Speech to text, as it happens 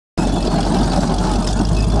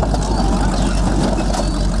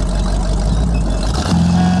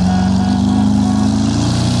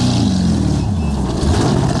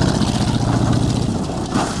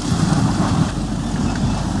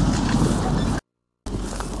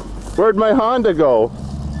Where'd my Honda go?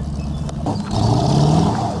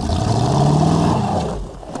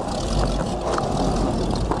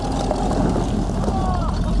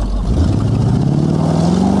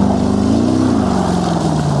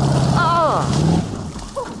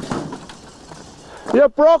 You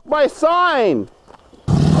broke my sign!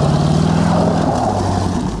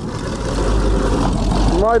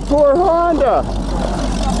 My poor Honda!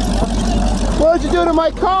 What did you do to my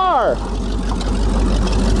car?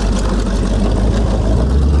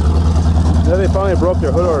 Yeah, they finally broke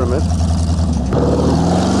their hood ornament.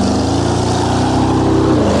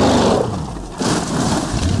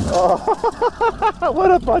 Oh,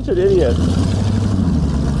 what a bunch of idiots!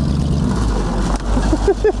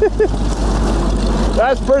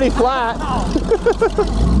 That's pretty flat.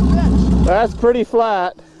 That's pretty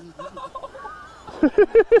flat.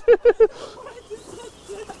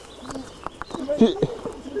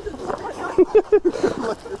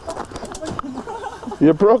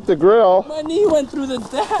 You broke the grill. My knee went through the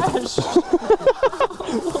dash.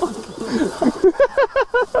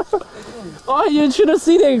 Oh, you should have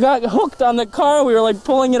seen it. It got hooked on the car. We were like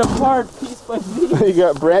pulling it apart piece by piece. You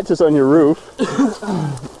got branches on your roof.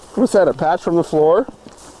 What's that, a patch from the floor?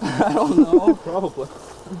 I don't know, probably.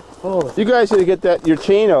 Oh. You guys should get that your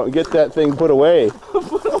chain out and get that thing put away.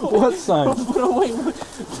 What sign? Put away.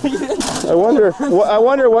 I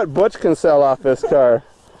wonder what Butch can sell off this car.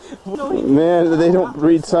 Man, they don't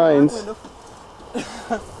read signs.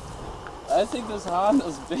 I think this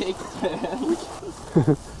Honda's baked, man.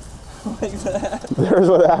 Like that. There's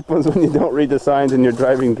what happens when you don't read the signs and you're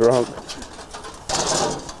driving drunk.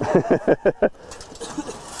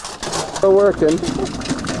 Still working.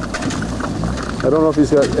 I don't know if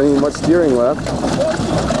he's got any much steering left.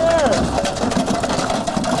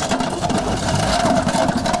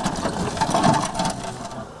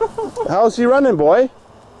 How's he running, boy?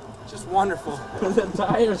 Just wonderful. The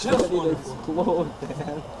tires just ready to explode,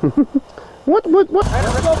 man. What? Let's go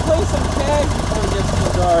play some tag before it gets too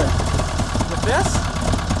dark. With this?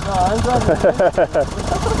 No, I'm driving.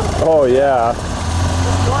 Oh yeah.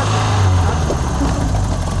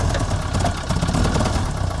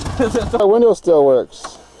 The window still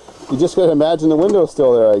works. You just gotta imagine the window's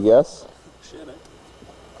still there, I guess. Shit,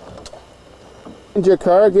 And your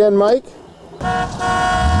car again, Mike?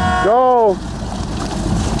 Go!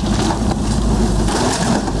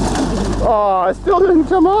 Oh, it still didn't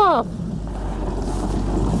come off!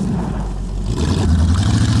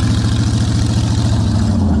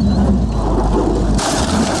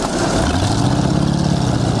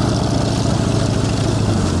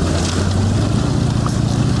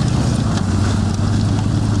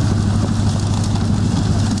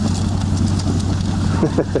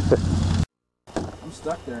 I'm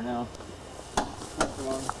stuck there now.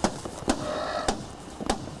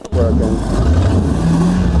 Working.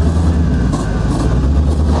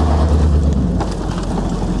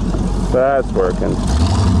 That's working.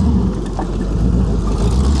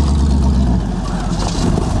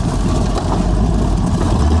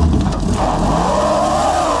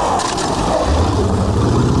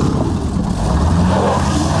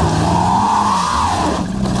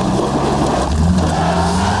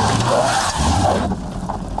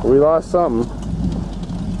 We lost something.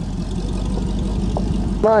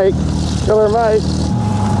 Mike, Killer Mike.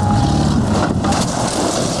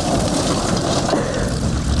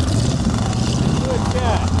 Good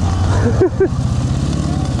cat.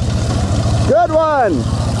 Good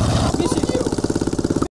one.